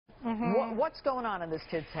What's going on in this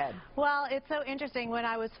kid's head? Well, it's so interesting. When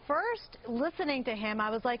I was first listening to him,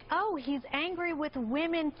 I was like, oh, he's angry with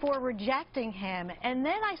women for rejecting him. And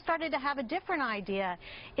then I started to have a different idea.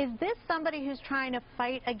 Is this somebody who's trying to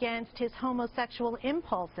fight against his homosexual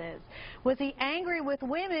impulses? Was he angry with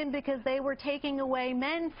women because they were taking away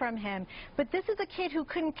men from him? But this is a kid who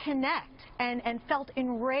couldn't connect and felt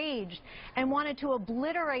enraged and wanted to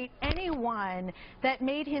obliterate anyone that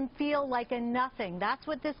made him feel like a nothing. That's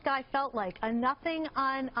what this guy felt like, a nothing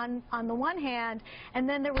on the one hand, and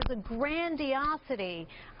then there was a grandiosity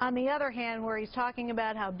on the other hand where he's talking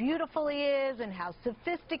about how beautiful he is and how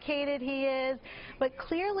sophisticated he is, but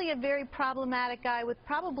clearly a very problematic guy with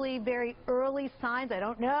probably very early signs. I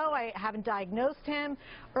don't know, I haven't diagnosed him.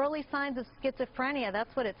 Early signs of schizophrenia,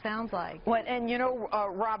 that's what it sounds like. Well, and you know,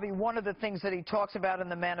 Robbie, one of the things that he talks about in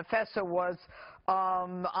the manifesto was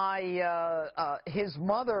his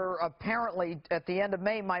mother, apparently at the end of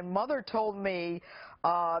May, my mother told me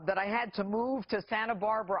that I had to move to Santa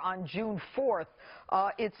Barbara on June 4th.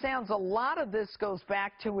 It sounds a lot of this goes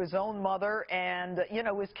back to his own mother, and, you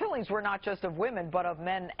know, his killings were not just of women, but of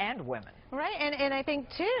men and women. Right, and I think,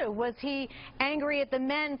 too, was he angry at the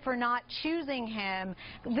men for not choosing him?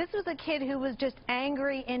 This was a kid who was just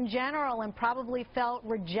angry in general and probably felt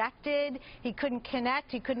rejected. He couldn't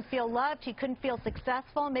connect. He couldn't feel loved. He couldn't feel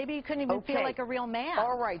successful. Maybe he couldn't even feel like a real man.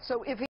 All right, so if he